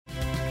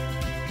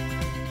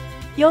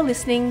You're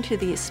listening to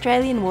the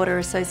Australian Water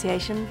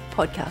Association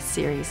podcast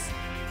series.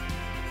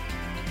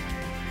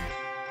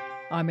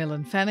 I'm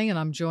Ellen Fanning and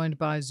I'm joined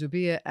by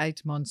Zoubir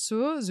Ait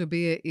Mansour.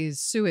 Zoubir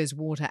is Suez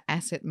Water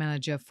Asset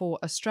Manager for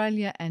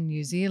Australia and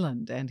New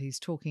Zealand, and he's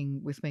talking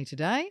with me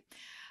today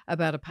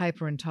about a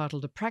paper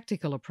entitled A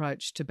Practical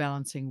Approach to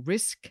Balancing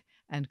Risk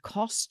and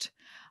Cost,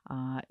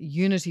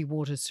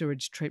 Unitywater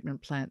Sewage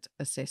Treatment Plant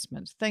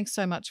Assessment. Thanks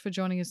so much for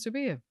joining us,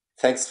 Zoubir.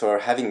 Thanks for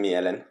having me,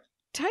 Ellen.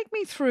 Take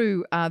me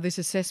through this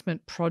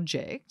assessment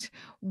project.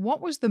 What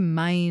was the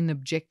main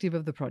objective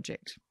of the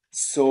project?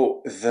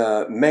 So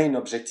the main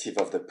objective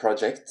of the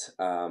project,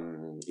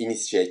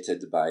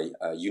 initiated by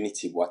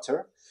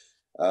Unitywater,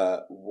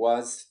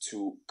 was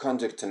to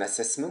conduct an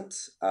assessment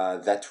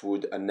that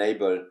would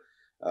enable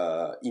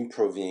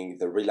improving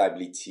the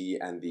reliability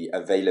and the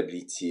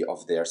availability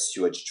of their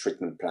sewage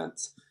treatment plant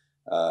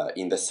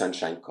in the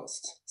Sunshine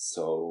Coast.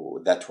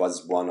 So that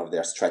was one of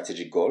their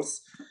strategic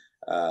goals.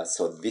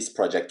 So this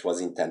project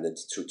was intended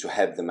to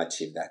help them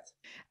achieve that.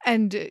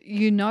 And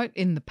you note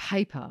in the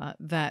paper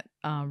that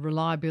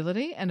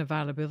reliability and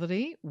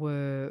availability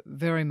were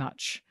very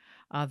much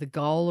the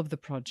goal of the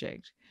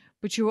project,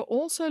 but you were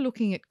also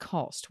looking at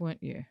cost,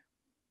 weren't you?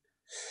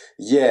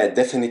 Yeah,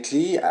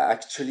 definitely.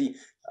 Actually,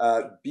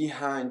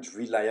 behind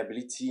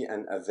reliability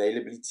and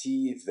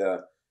availability,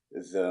 the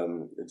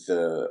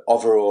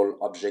overall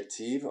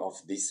objective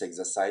of this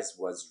exercise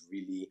was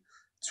really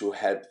to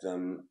help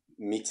them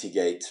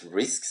mitigate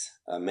risks,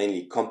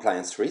 mainly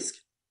compliance risk,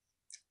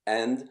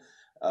 and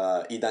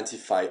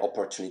identify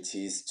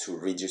opportunities to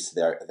reduce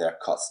their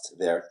cost,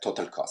 their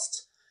total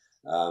cost.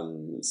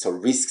 So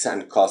risks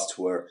and costs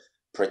were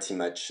pretty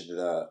much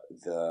the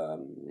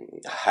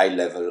high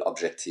level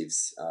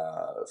objectives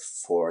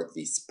for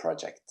this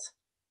project.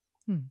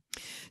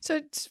 So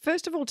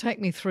first of all,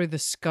 take me through the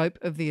scope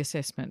of the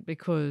assessment,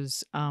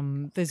 because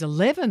there's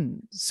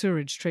 11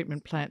 sewage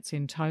treatment plants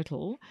in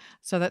total.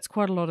 So that's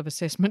quite a lot of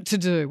assessment to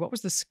do. What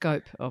was the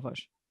scope of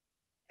it?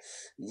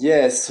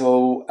 Yeah,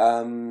 so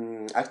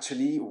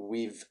actually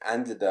we've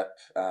ended up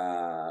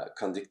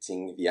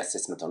conducting the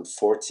assessment on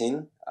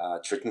 14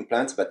 treatment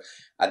plants, but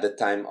at the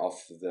time of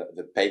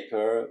the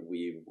paper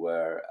we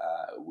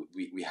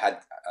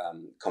had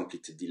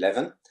completed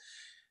 11.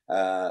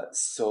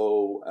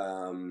 So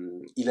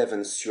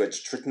 11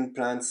 sewage treatment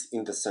plants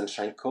in the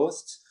Sunshine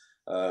Coast,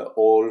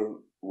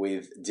 all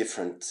with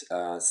different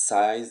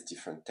size,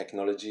 different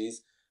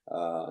technologies,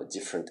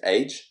 different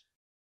age.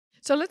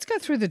 So let's go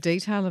through the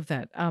detail of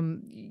that.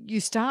 You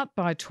start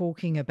by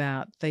talking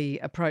about the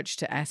approach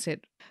to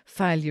asset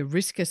failure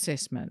risk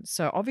assessment.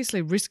 So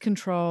obviously risk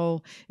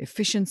control,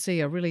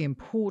 efficiency are really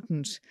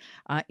important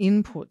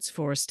inputs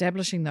for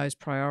establishing those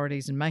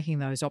priorities and making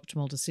those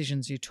optimal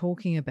decisions you're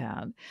talking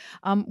about.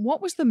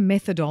 What was the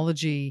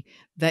methodology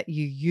that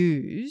you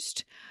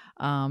used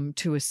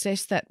to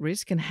assess that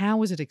risk, and how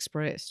was it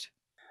expressed?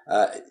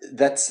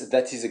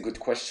 That is a good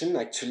question.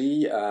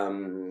 Actually,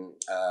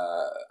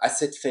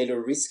 asset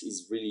failure risk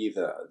is really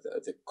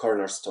the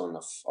cornerstone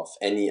of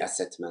any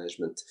asset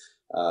management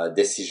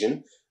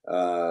decision.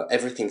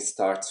 Everything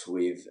starts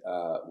with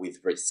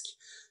risk.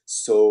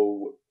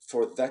 So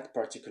for that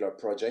particular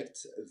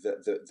project,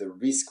 the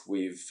risk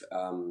we've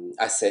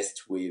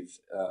assessed with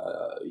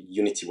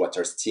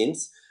Unitywater's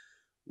teams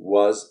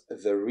was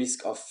the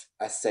risk of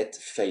asset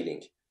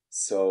failing.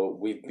 So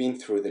we've been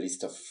through the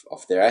list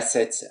of their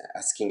assets,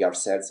 asking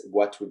ourselves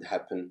what would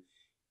happen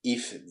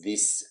if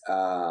this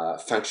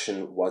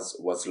function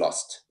was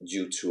lost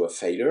due to a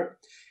failure.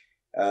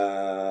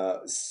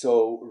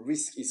 So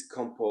risk is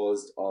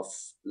composed of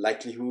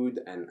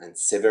likelihood and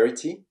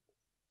severity.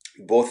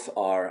 Both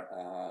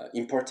are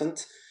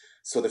important.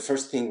 So the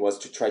first thing was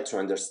to try to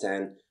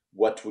understand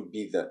what would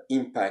be the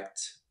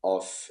impact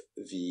of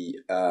the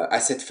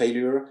asset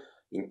failure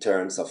in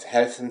terms of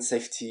health and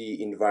safety,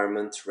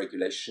 environment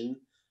regulation,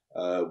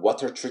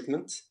 water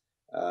treatment,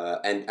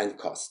 and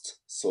cost.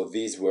 So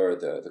these were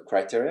the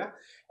criteria.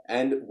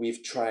 And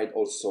we've tried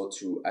also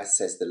to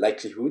assess the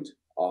likelihood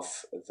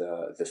of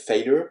the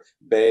failure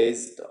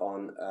based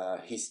on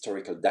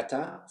historical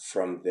data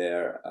from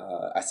their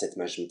asset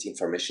management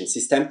information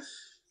system.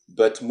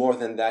 But more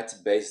than that,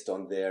 based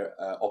on their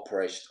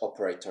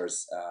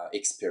operators'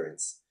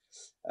 experience.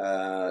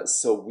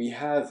 So we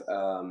have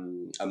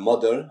a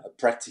model, a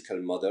practical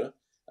model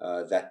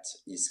that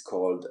is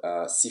called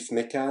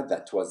SIFMECA,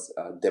 that was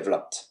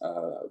developed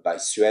by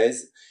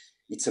Suez.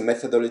 It's a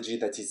methodology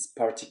that is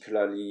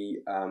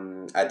particularly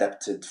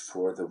adapted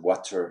for the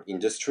water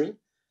industry.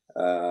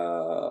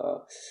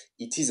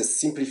 It is a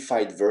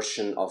simplified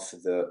version of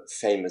the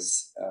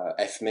famous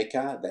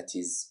FMECA that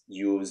is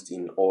used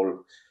in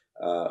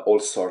all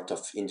sorts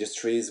of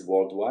industries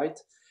worldwide.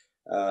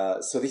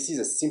 So this is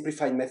a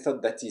simplified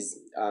method that is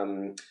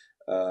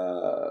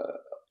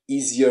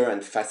easier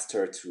and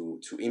faster to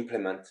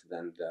implement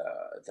than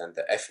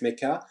the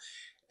FMECA.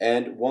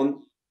 And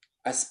one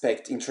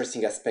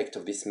interesting aspect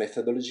of this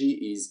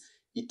methodology is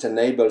it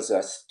enables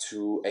us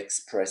to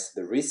express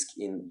the risk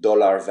in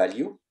dollar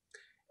value,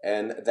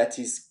 and that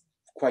is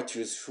quite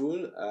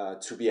useful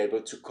to be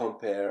able to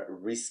compare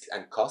risk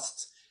and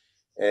cost.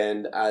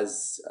 And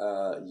as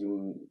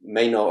you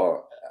may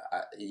know,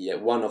 yeah,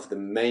 one of the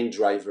main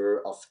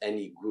driver of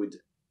any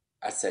good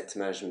asset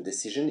management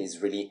decision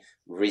is really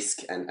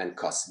risk and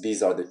cost.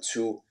 These are the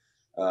two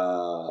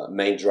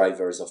main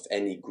drivers of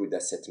any good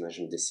asset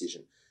management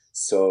decision.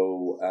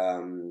 So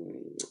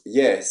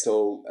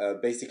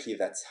basically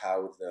that's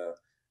how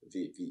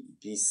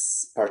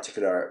this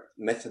particular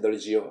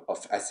methodology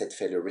of asset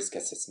failure risk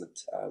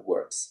assessment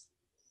works.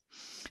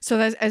 So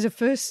as a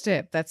first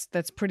step,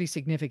 that's pretty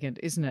significant,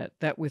 isn't it?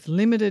 That with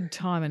limited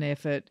time and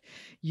effort,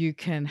 you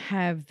can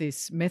have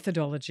this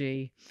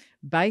methodology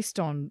based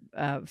on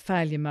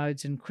failure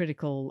modes and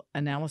critical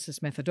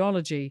analysis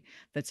methodology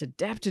that's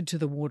adapted to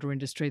the water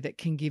industry that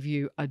can give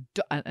you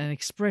an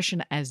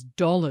expression as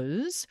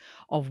dollars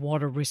of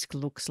what a risk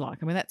looks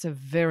like. I mean, that's a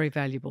very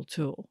valuable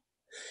tool.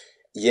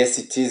 Yes,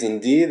 it is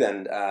indeed,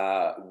 and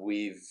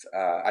we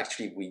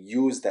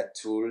use that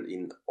tool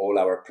in all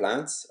our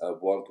plants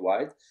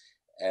worldwide,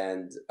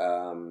 and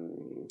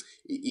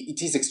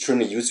it is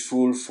extremely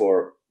useful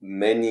for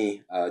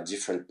many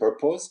different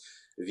purposes.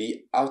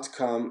 The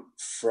outcome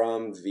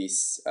from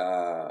this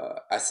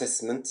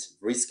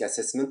risk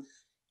assessment,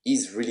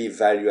 is really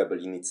valuable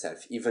in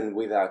itself, even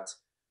without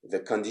the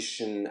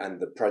condition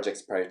and the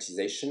project's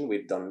prioritization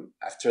we've done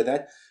after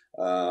that.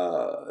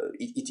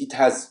 It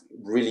has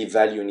really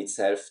value in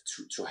itself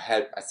to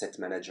help asset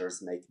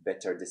managers make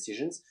better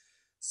decisions.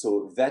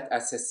 So that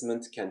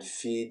assessment can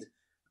feed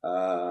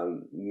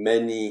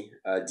many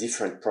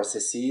different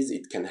processes.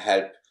 It can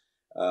help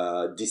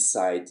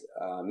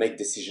make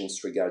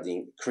decisions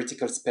regarding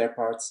critical spare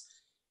parts.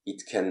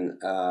 It can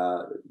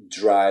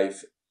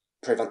drive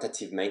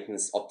preventative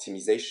maintenance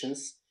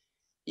optimizations.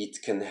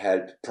 It can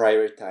help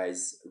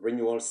prioritize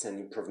renewals and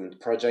improvement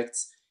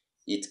projects.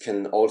 It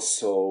can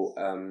also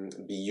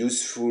be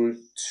useful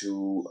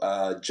to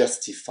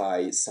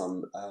justify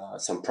some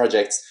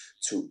projects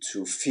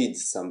to feed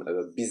some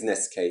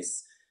business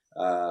case,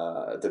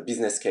 the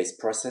business case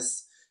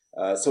process.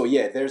 So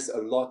yeah, there's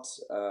a lot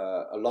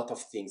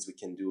of things we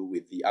can do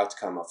with the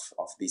outcome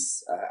of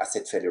this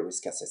asset failure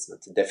risk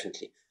assessment.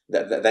 Definitely,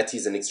 that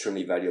is an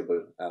extremely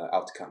valuable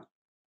outcome.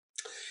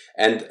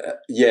 And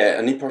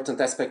an important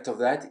aspect of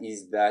that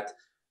is that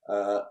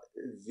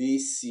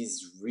this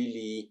is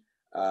really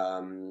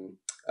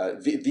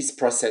this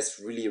process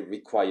really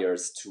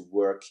requires to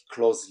work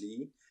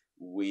closely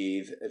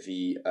with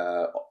the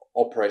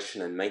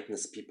operation and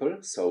maintenance people.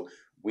 So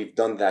we've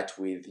done that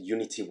with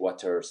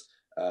Unitywater's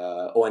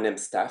O&M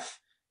staff,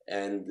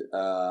 and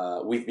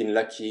we've been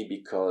lucky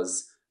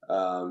because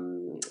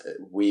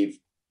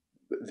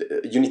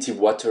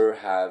Unitywater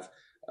have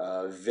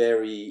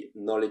very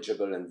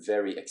knowledgeable and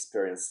very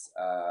experienced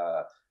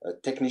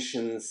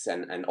technicians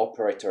and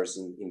operators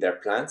in their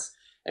plants.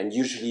 And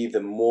usually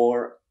the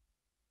more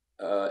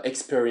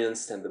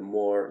experienced and the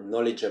more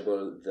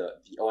knowledgeable the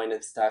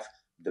O&M staff,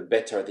 the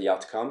better the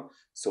outcome.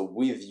 So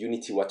with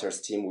Unitywater's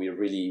team, we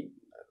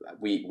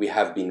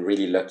have been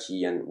really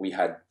lucky, and we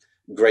had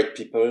great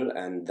people,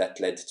 and that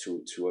led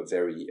to a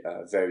very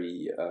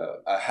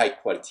high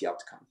quality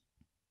outcome.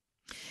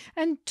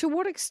 And to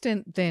what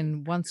extent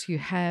then, once you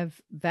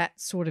have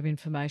that sort of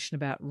information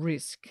about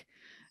risk,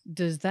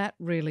 does that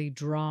really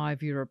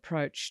drive your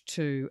approach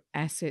to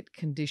asset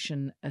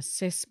condition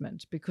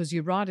assessment? Because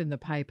you write in the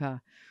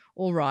paper,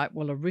 all right,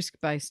 well, a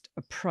risk-based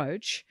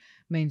approach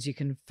means you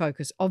can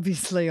focus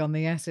obviously on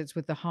the assets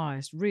with the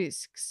highest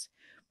risks,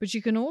 but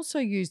you can also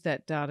use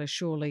that data,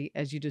 surely,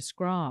 as you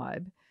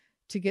describe,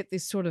 to get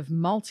this sort of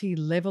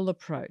multi-level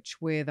approach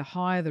where the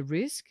higher the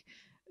risk,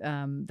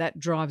 that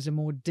drives a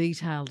more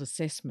detailed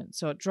assessment.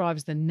 So it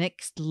drives the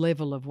next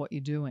level of what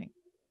you're doing.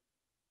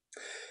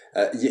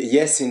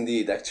 Yes,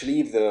 indeed.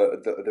 Actually,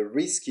 the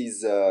risk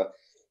is an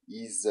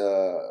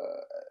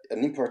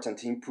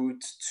important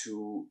input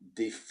to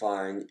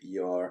define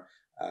your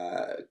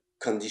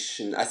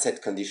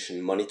asset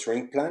condition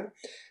monitoring plan.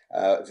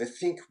 The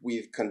thing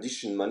with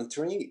condition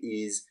monitoring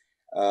is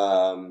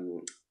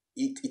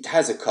it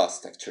has a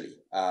cost, actually,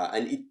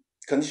 and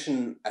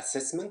condition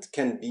assessment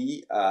can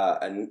be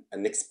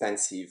an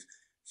expensive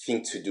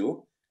thing to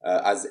do,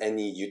 as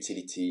any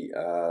utility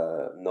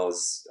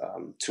knows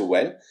too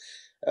well.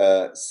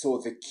 So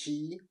the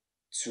key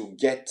to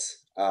get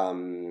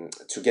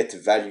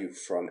value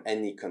from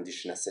any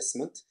condition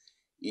assessment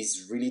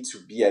is really to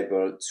be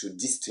able to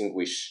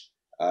distinguish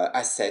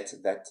assets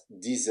that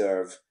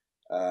deserve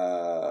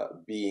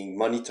being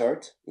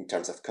monitored in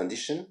terms of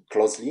condition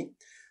closely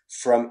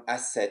from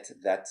assets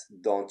that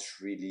don't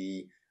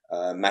really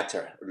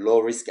matter. Low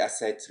risk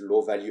assets,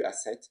 low value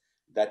assets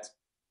that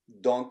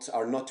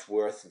are not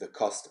worth the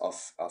cost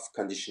of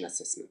condition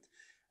assessment.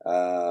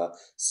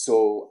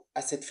 So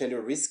asset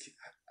failure risk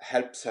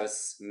helps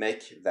us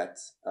make that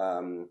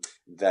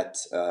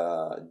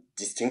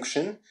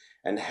distinction,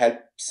 and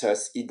helps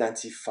us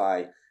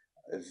identify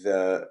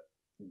the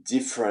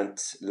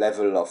different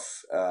level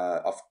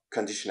of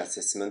condition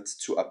assessment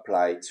to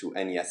apply to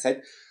any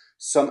asset.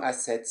 Some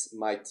assets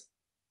might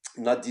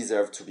not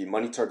deserve to be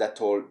monitored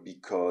at all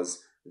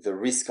because the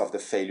risk of the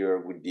failure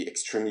would be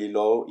extremely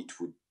low. It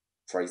would,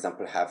 for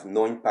example, have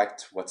no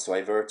impact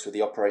whatsoever to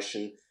the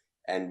operation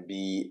and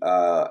be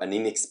an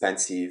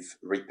inexpensive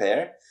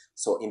repair.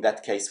 So in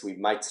that case, we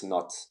might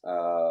not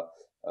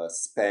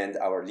spend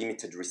our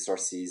limited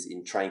resources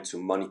in trying to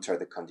monitor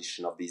the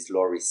condition of these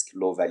low risk,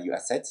 low value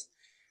assets.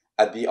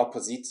 At the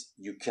opposite,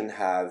 you can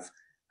have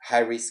high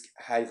risk,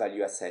 high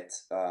value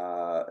assets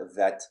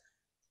that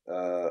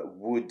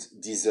would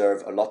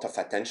deserve a lot of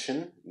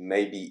attention,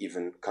 maybe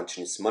even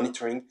continuous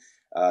monitoring,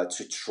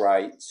 to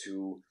try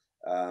to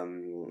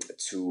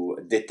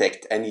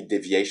detect any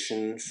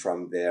deviation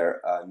from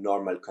their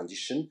normal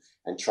condition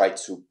and try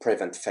to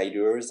prevent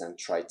failures and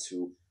try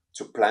to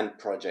plan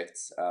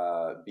projects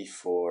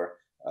before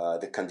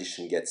the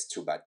condition gets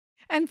too bad.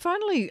 And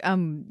finally,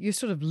 you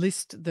sort of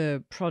list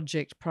the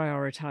project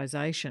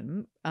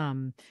prioritization,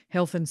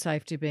 health and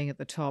safety being at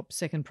the top,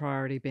 second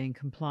priority being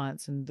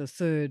compliance, and the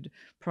third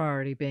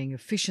priority being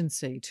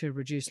efficiency to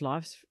reduce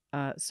life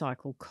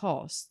cycle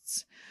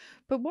costs.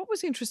 But what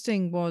was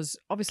interesting was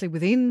obviously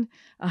within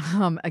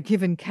a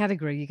given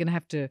category, you're going to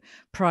have to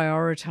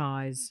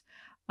prioritize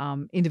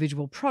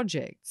individual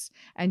projects,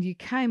 and you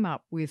came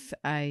up with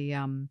a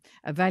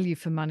value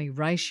for money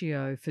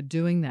ratio for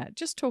doing that.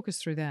 Just talk us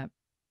through that.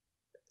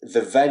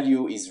 The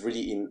value is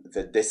really in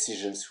the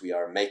decisions we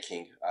are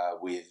making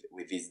with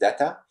this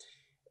data,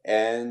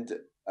 and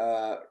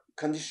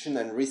condition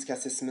and risk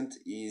assessment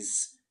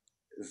is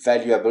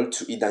valuable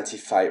to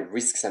identify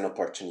risks and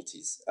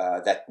opportunities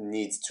that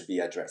needs to be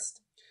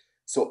addressed.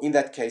 So in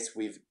that case,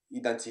 we've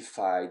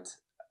identified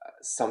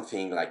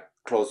something like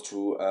close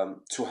to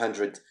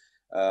 200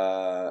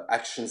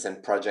 actions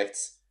and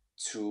projects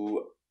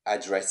to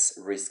address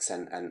risks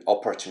and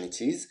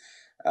opportunities,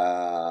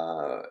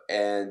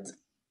 and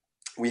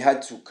we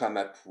had to come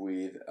up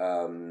with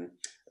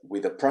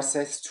a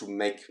process to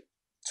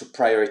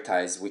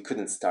prioritize. We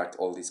couldn't start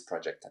all these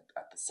projects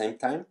at the same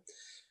time.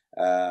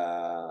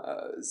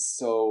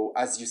 So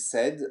as you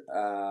said,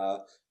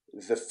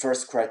 the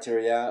first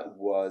criteria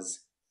was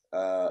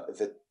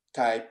the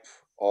type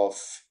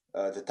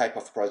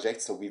of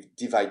project. So we've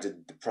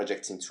divided the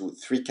projects into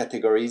 3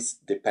 categories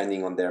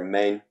depending on their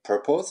main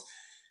purpose.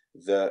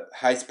 The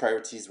highest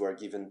priorities were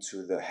given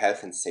to the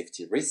health and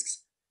safety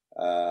risks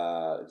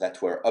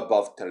that were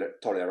above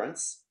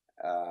tolerance.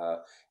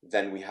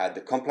 Then we had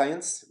the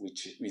compliance,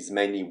 which is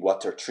mainly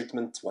water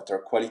treatment, water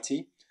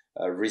quality,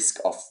 risk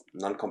of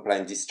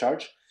non-compliant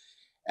discharge.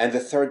 And the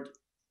third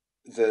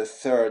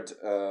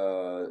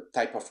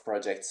type of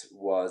projects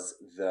was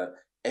the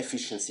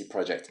efficiency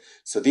project.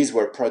 So these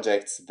were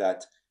projects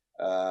that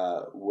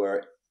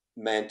were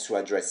meant to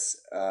address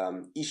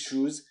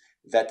issues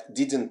that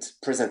didn't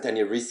present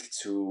any risk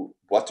to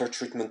water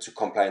treatment, to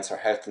compliance or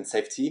health and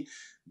safety,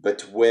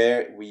 but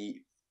where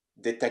we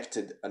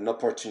detected an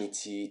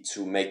opportunity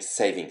to make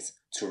savings,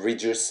 to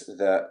reduce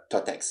the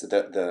TOTEX,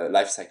 the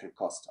life cycle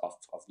cost of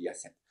the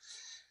asset.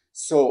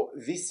 So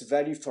this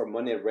value for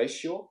money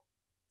ratio,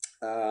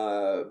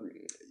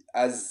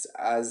 as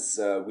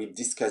we've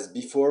discussed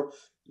before,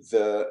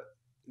 the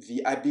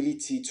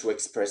ability to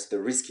express the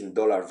risk in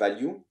dollar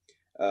value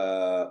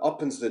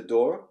opens the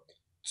door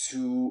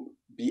to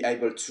be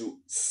able to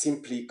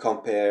simply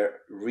compare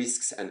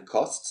risks and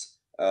costs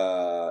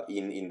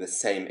in the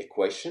same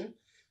equation.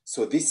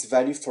 So this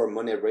value for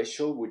money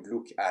ratio would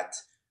look at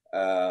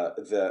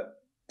the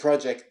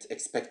project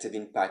expected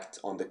impact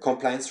on the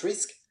compliance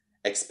risk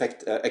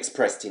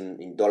expressed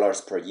in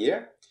dollars per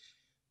year,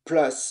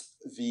 plus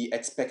the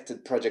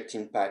expected project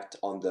impact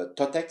on the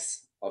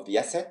TOTEX of the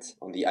asset,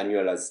 on the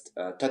annualized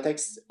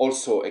TOTEX,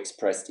 also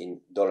expressed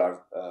in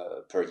dollar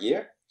per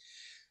year.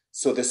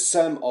 So the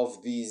sum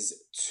of these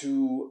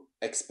 2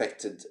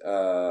 expected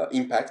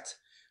impact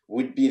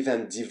would be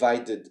then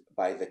divided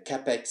by the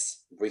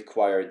capex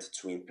required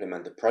to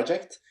implement the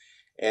project,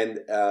 and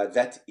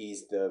that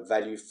is the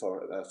value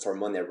for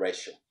money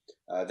ratio.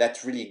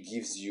 That really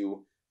gives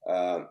you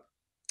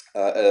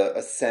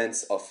a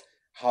sense of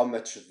how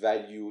much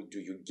value do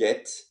you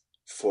get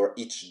for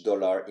each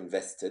dollar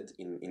invested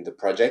in the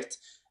project,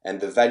 and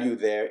the value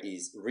there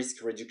is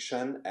risk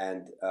reduction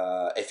and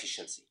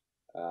efficiency.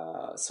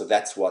 So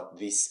that's what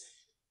this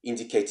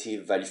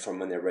indicative value for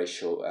money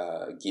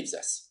ratio gives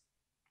us.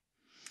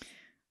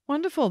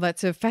 Wonderful.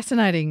 That's a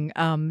fascinating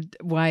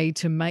way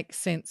to make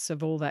sense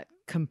of all that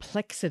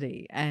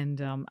complexity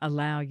and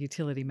allow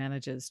utility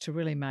managers to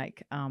really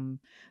make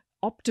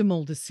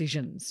optimal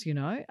decisions,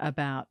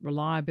 about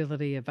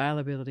reliability,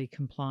 availability,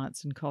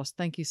 compliance and cost.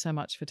 Thank you so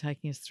much for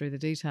taking us through the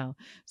detail.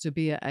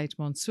 Zoubir Ait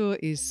Mansour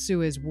is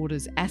Suez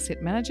Water's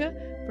Asset Manager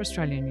for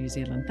Australia and New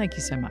Zealand. Thank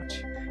you so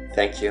much.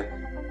 Thank you.